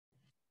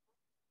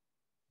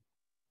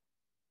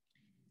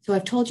So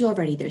I've told you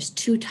already, there's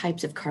two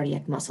types of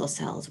cardiac muscle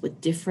cells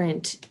with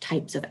different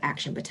types of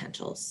action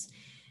potentials.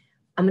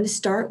 I'm going to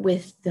start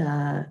with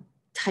the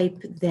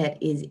type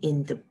that is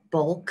in the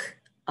bulk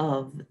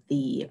of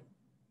the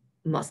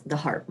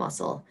heart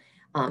muscle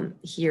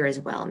here as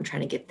well. I'm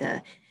trying to get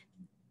the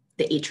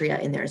atria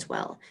in there as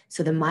well.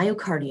 So the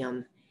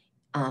myocardium,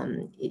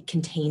 it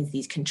contains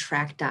these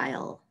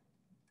contractile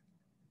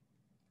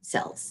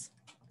cells,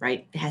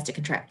 right? It has to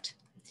contract.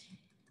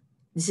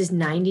 This is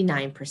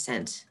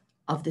 99%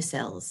 of the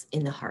cells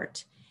in the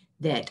heart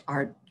that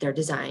they're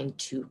designed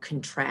to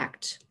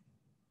contract.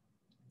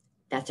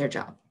 That's their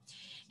job.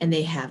 And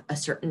they have a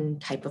certain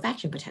type of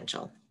action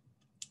potential.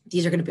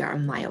 These are going to be our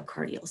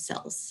myocardial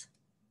cells.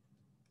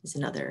 Is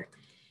another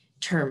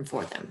term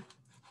for them.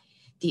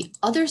 The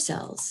other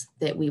cells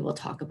that we will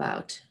talk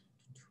about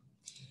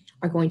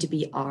are going to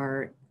be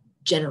our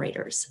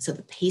generators. So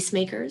the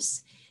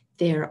pacemakers,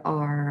 there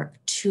are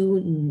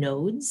two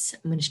nodes.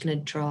 I'm just going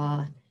to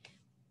draw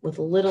with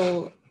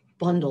little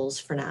bundles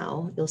for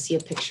now. You'll see a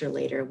picture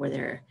later where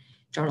they're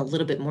drawn a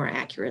little bit more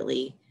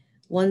accurately.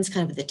 One's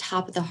kind of at the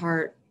top of the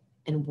heart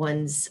and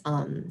one's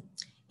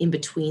in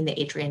between the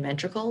atria and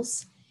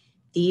ventricles.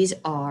 These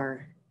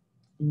are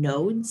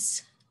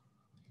nodes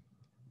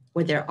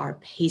where there are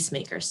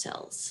pacemaker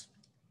cells.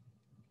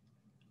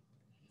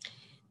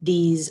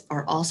 These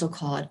are also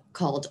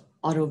called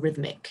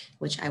autorhythmic,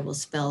 which I will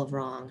spell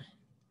wrong.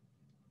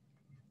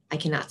 I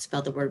cannot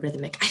spell the word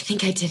rhythmic. I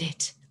think I did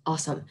it.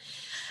 Awesome.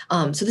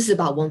 So this is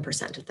about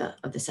 1%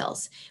 of the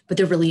cells, but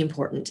they're really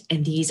important.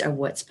 And these are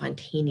what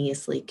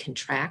spontaneously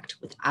contract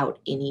without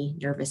any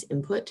nervous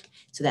input.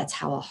 So that's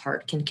how a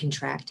heart can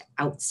contract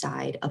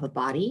outside of a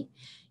body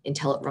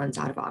until it runs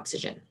out of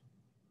oxygen.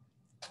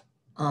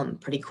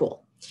 Pretty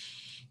cool.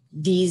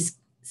 These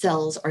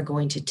cells are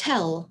going to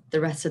tell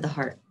the rest of the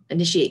heart,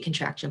 initiate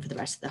contraction for the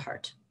rest of the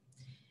heart.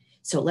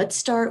 So let's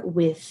start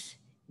with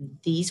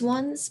these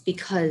ones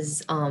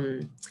because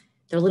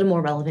they're a little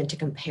more relevant to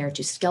compare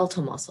to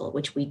skeletal muscle,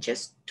 which we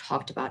just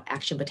talked about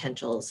action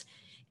potentials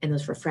and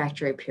those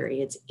refractory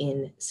periods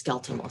in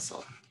skeletal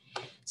muscle.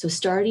 So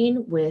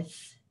starting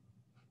with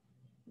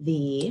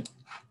the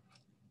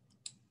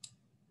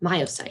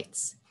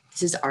myocytes,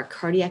 this is our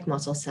cardiac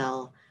muscle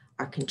cell,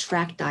 our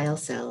contractile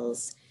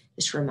cells.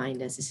 Just to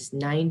remind us, this is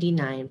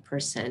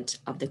 99%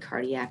 of the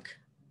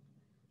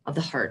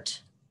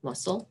heart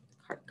muscle,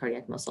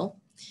 cardiac muscle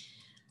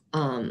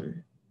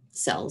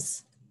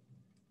cells.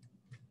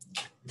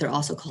 They're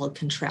also called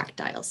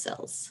contractile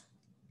cells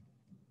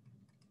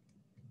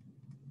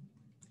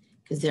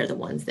because they're the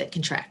ones that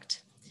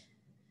contract.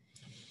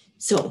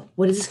 So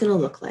what is this going to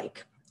look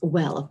like?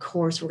 Well, of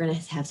course, we're going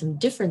to have some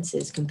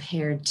differences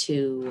compared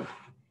to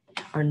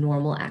our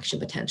normal action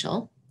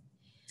potential.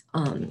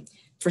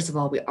 First of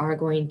all, we are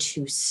going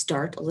to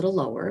start a little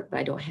lower, but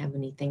I don't have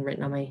anything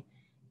written on my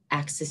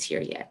axis here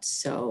yet,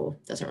 so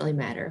it doesn't really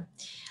matter.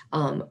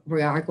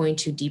 We are going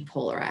to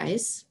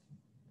depolarize.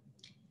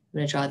 I'm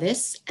going to draw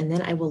this, and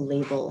then I will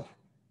label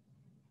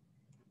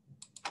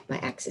my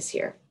axis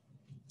here.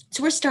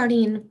 So we're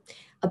starting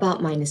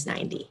about minus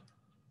 90, a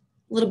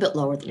little bit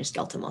lower than your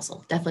skeletal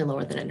muscle, definitely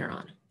lower than a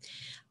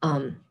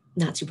neuron.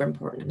 Not super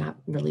important. I'm not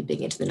really big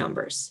into the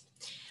numbers.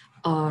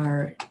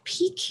 Our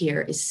peak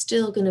here is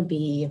still going to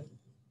be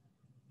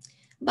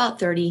about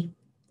 30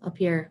 up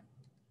here,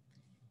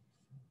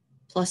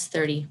 plus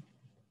 30.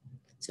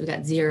 So we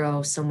got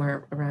 0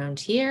 somewhere around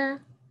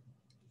here.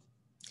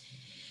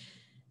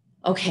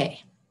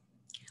 Okay,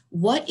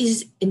 what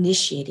is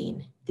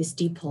initiating this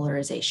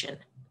depolarization?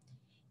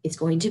 It's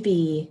going to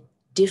be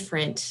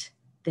different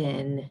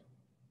than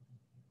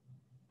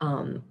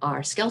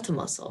our skeletal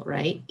muscle,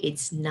 right?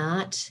 It's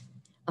not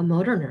a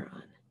motor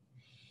neuron.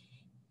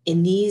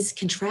 In these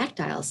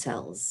contractile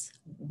cells,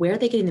 where are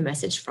they getting the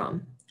message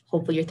from?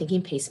 Hopefully you're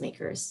thinking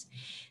pacemakers.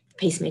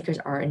 Pacemakers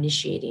are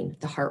initiating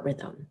the heart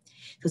rhythm.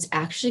 So it's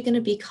actually going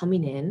to be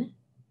coming in.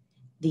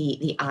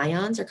 The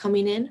ions are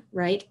coming in,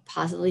 right?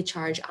 Positively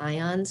charged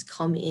ions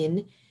come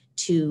in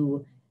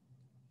to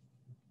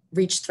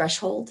reach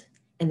threshold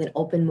and then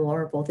open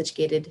more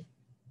voltage-gated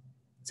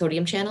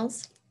sodium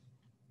channels.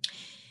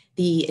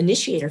 The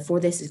initiator for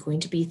this is going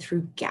to be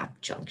through gap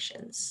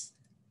junctions.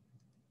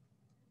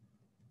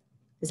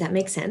 Does that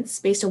make sense?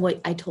 Based on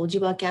what I told you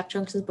about gap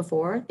junctions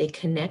before, they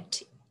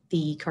connect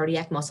the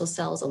cardiac muscle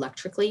cells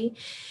electrically.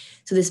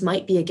 So this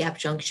might be a gap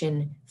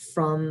junction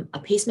from a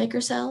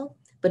pacemaker cell,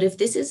 but if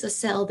this is a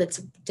cell that's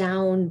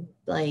down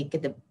like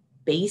at the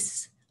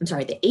base,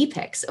 the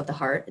apex of the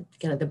heart,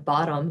 kind of the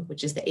bottom,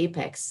 which is the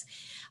apex,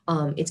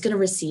 it's going to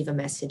receive a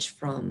message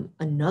from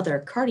another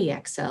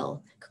cardiac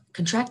cell,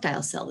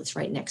 contractile cell that's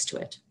right next to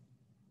it.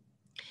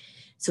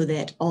 So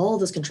that all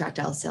those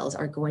contractile cells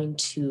are going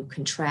to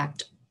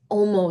contract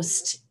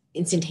almost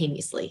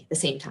instantaneously, the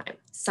same time,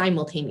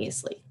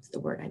 simultaneously is the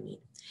word I mean.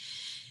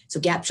 So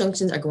gap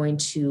junctions are going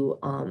to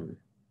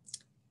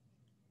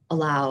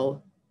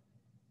allow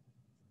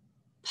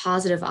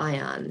positive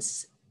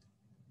ions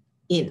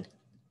in,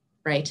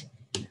 right?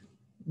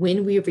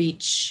 When we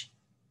reach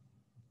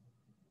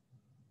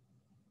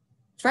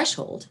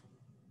threshold,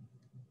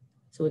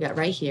 So we got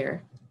right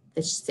here,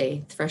 let's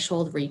say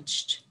threshold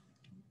reached.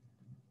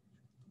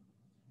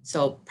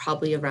 So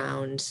probably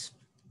around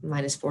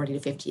minus 40 to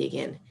 50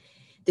 again.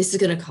 This is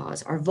going to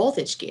cause our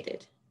voltage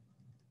gated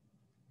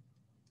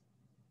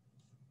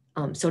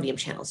sodium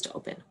channels to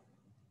open.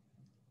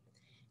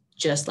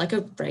 Just like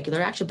a regular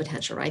action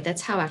potential, right?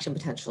 That's how action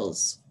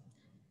potentials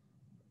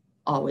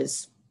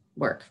always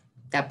work.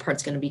 That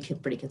part's going to be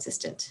pretty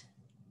consistent.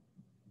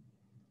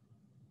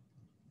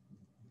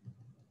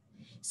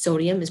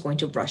 Sodium is going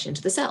to rush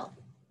into the cell,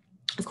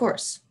 of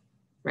course,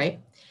 right?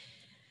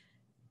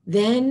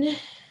 Then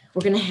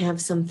we're going to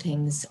have some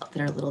things that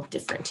are a little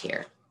different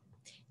here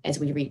as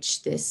we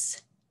reach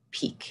this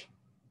peak.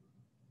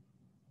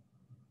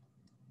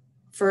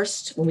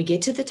 First, when we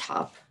get to the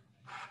top,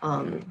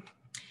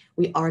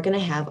 we are going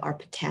to have our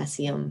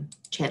potassium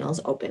channels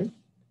open.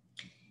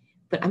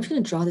 But I'm just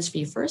going to draw this for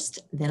you first,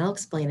 then I'll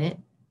explain it.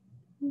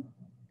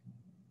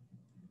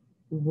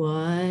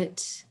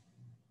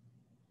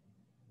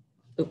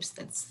 Oops,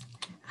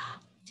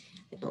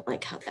 I don't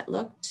like how that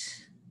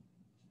looked.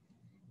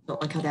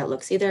 Don't like how that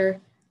looks either.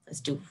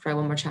 Let's try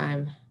one more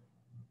time.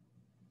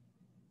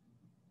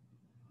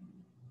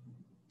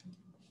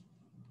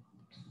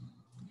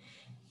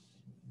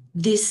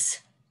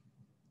 This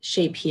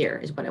shape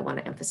here is what I want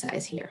to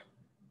emphasize here.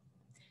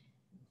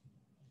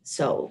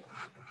 So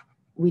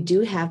we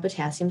do have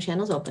potassium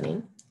channels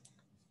opening.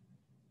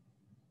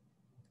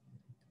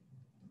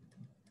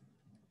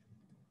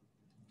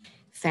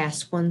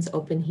 Fast ones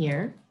open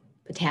here.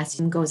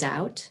 Potassium goes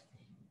out.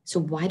 So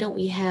why don't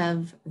we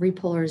have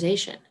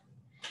repolarization?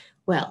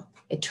 Well,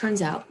 it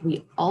turns out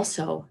we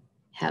also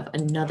have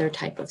another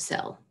type of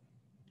cell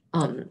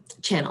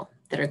channel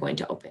that are going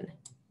to open.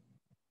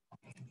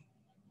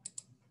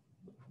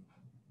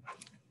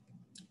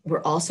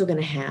 We're also going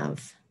to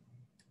have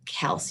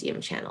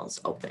calcium channels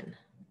open.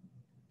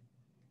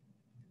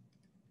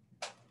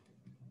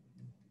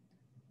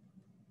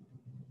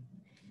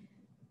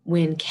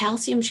 When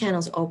calcium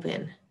channels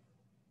open,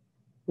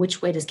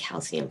 which way does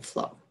calcium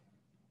flow?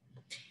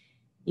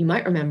 You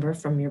might remember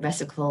from your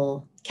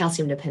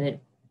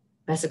calcium-dependent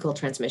vesicle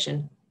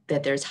transmission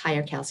that there's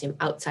higher calcium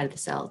outside of the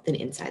cell than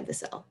inside the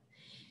cell.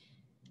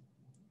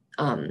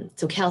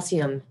 So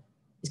calcium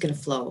is going to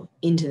flow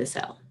into the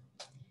cell.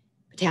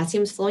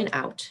 Potassium is flowing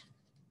out.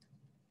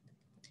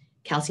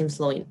 Calcium is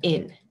flowing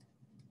in.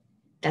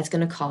 That's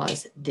going to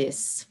cause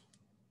this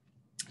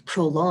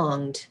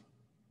prolonged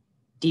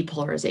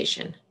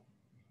depolarization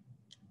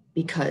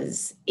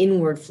because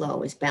inward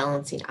flow is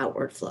balancing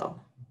outward flow.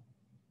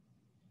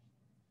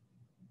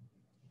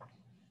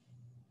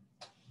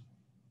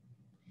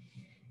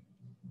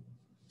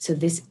 So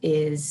this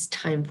is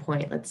time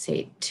point, let's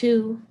say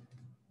 2,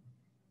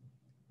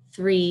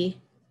 3,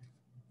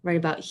 right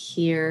about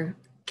here.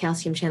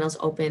 Calcium channels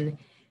open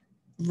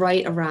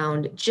right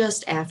around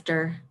just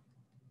after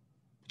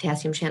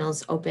potassium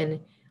channels open.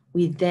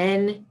 We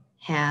then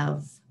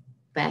have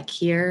back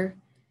here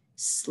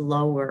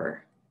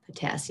slower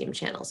potassium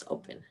channels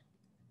open.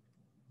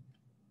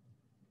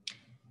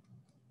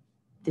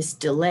 This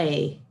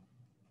delay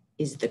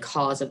is the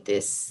cause of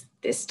this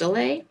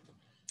delay.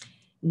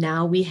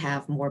 Now we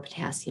have more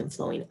potassium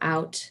flowing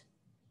out,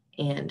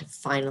 and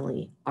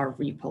finally our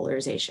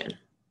repolarization.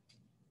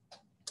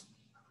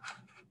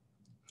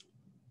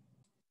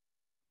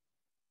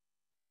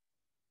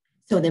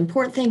 So the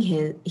important thing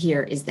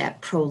here is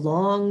that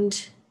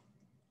prolonged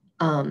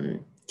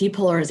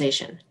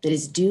depolarization that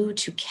is due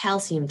to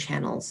calcium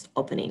channels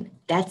opening.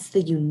 That's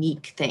the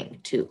unique thing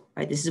too,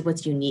 right? This is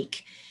what's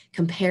unique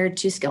compared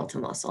to skeletal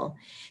muscle.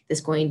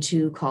 That's going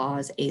to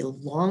cause a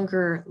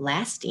longer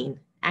lasting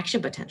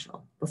action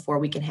potential before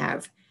we can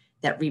have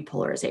that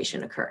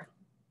repolarization occur.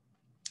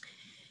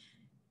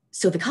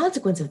 So the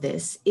consequence of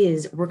this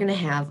is we're going to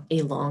have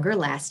a longer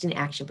lasting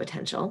action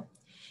potential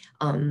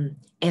and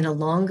a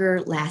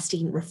longer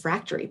lasting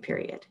refractory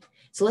period.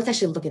 So let's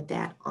actually look at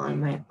that on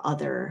my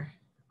other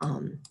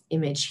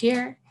image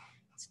here.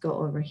 Let's go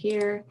over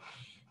here.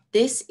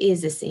 This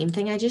is the same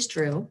thing I just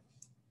drew.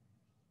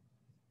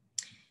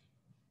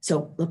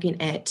 So looking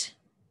at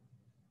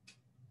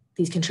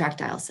these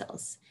contractile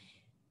cells,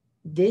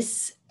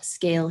 this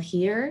scale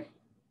here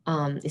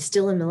is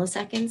still in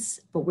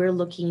milliseconds, but we're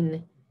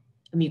looking,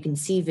 you can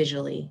see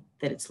visually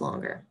that it's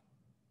longer.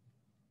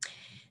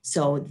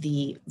 So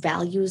the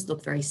values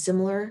look very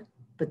similar,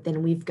 but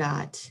then we've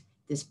got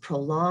this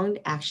prolonged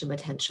action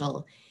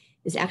potential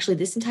is actually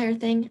this entire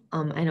thing.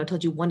 I know I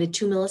told you 1 to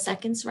 2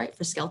 milliseconds, right,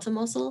 for skeletal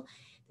muscle.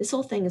 This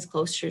whole thing is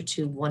closer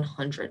to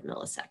 100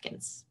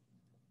 milliseconds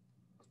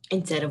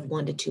instead of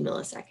 1 to 2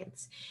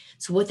 milliseconds.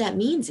 So what that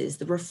means is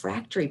the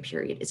refractory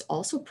period is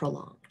also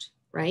prolonged,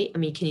 right? I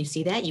mean, can you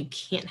see that? You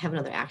can't have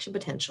another action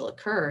potential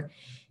occur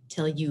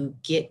till you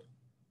get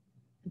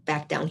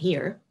back down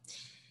here.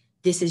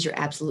 This is your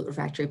absolute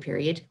refractory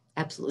period.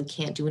 Absolutely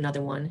can't do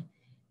another one.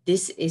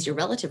 This is your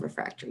relative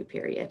refractory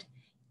period.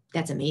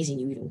 That's amazing.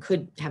 You even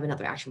could have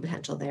another action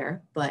potential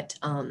there, but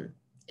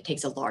it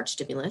takes a large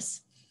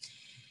stimulus.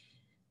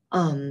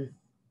 And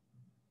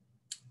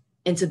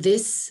so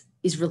this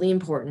is really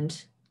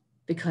important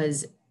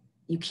because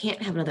you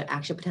can't have another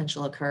action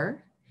potential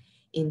occur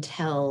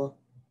until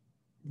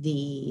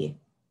the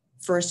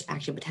first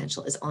action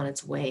potential is on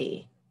its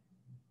way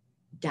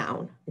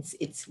down.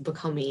 It's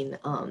becoming,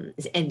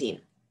 it's ending.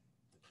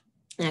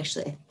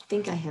 Actually, I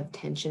think I have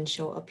tension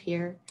show up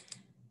here.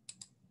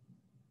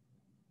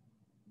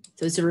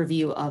 So it's a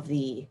review of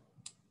the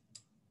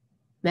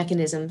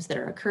mechanisms that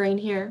are occurring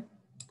here.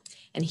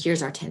 And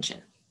here's our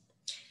tension.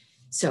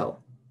 So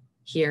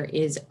here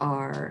is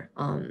our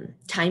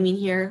timing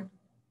here.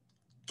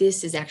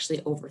 This is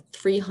actually over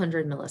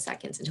 300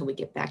 milliseconds until we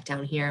get back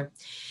down here.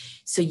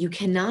 So you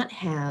cannot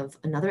have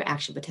another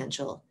action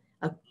potential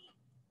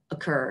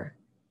occur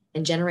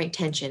and generate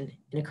tension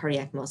in a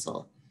cardiac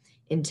muscle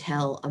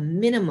until a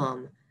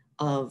minimum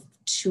of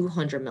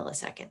 200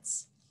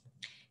 milliseconds.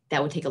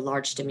 That would take a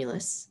large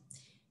stimulus.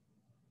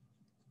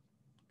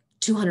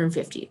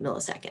 250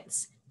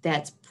 milliseconds.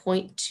 That's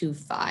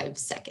 0.25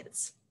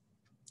 seconds.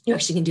 You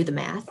actually can do the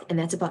math, and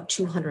that's about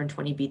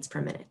 220 beats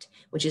per minute,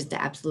 which is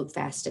the absolute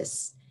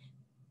fastest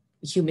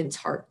human's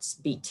hearts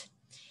beat.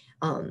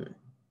 And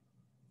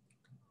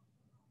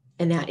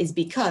that is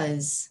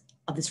because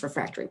of this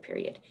refractory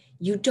period.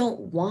 You don't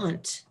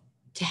want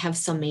to have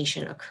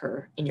summation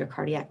occur in your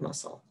cardiac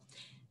muscle,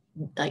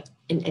 like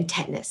in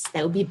tetanus.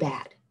 That would be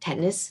bad.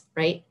 Tetanus,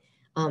 right?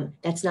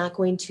 That's not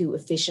going to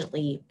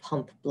efficiently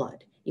pump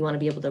blood. You want to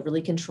be able to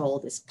really control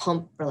this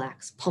pump,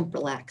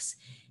 relax,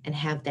 and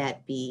have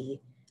that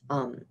be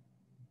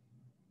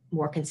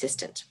more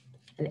consistent.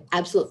 And the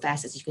absolute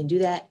fastest you can do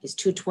that is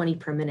 220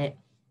 per minute.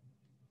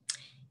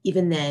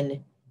 Even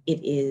then, it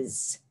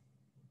is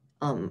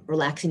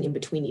relaxing in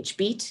between each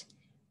beat,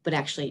 but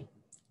actually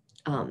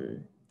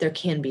there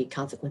can be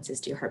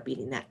consequences to your heart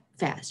beating that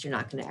fast. You're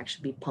not going to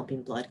actually be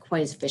pumping blood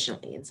quite as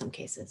efficiently in some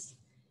cases.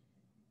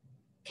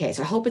 Okay,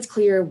 so I hope it's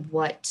clear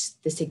what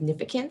the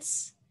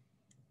significance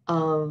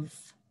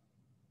of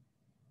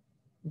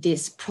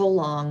this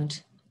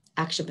prolonged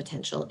action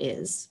potential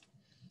is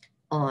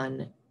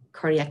on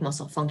cardiac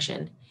muscle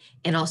function,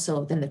 and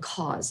also then the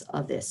cause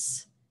of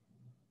this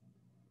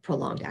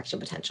prolonged action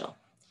potential.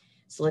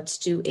 So let's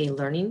do a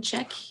learning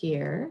check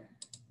here.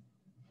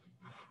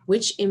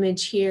 Which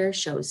image here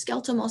shows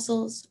skeletal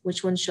muscles?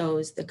 Which one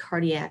shows the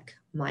cardiac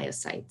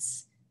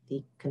myocytes,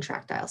 the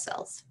contractile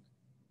cells?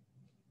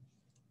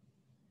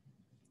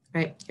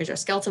 All right, here's our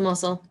skeletal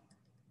muscle.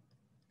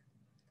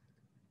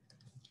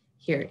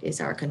 Here is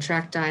our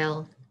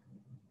contractile,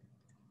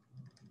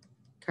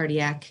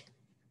 cardiac.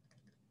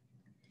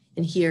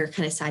 And here,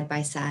 kind of side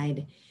by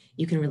side,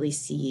 you can really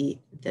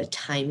see the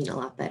timing a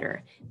lot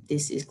better.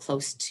 This is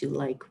close to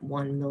like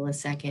 1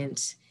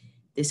 millisecond.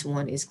 This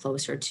one is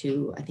closer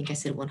to, I think I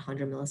said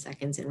 100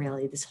 milliseconds. In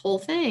reality, this whole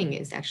thing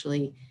is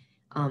actually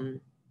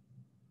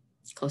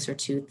closer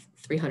to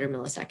 300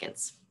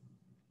 milliseconds.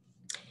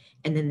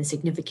 And then the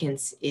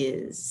significance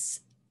is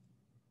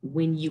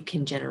when you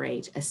can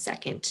generate a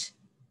second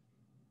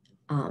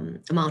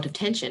amount of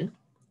tension,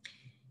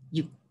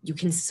 you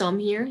can sum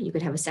here. You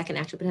could have a second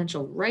action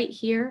potential right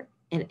here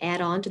and add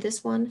on to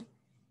this one.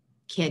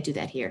 Can't do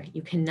that here.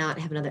 You cannot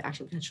have another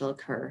action potential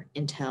occur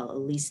until at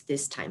least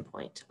this time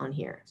point on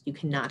here. You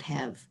cannot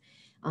have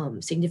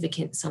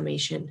significant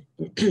summation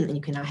and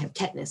you cannot have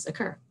tetanus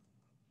occur.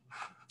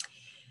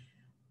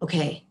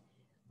 Okay,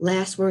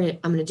 last I'm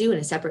gonna do in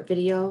a separate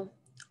video,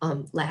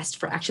 last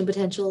for action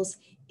potentials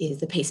is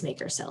the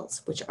pacemaker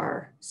cells, which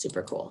are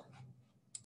super cool.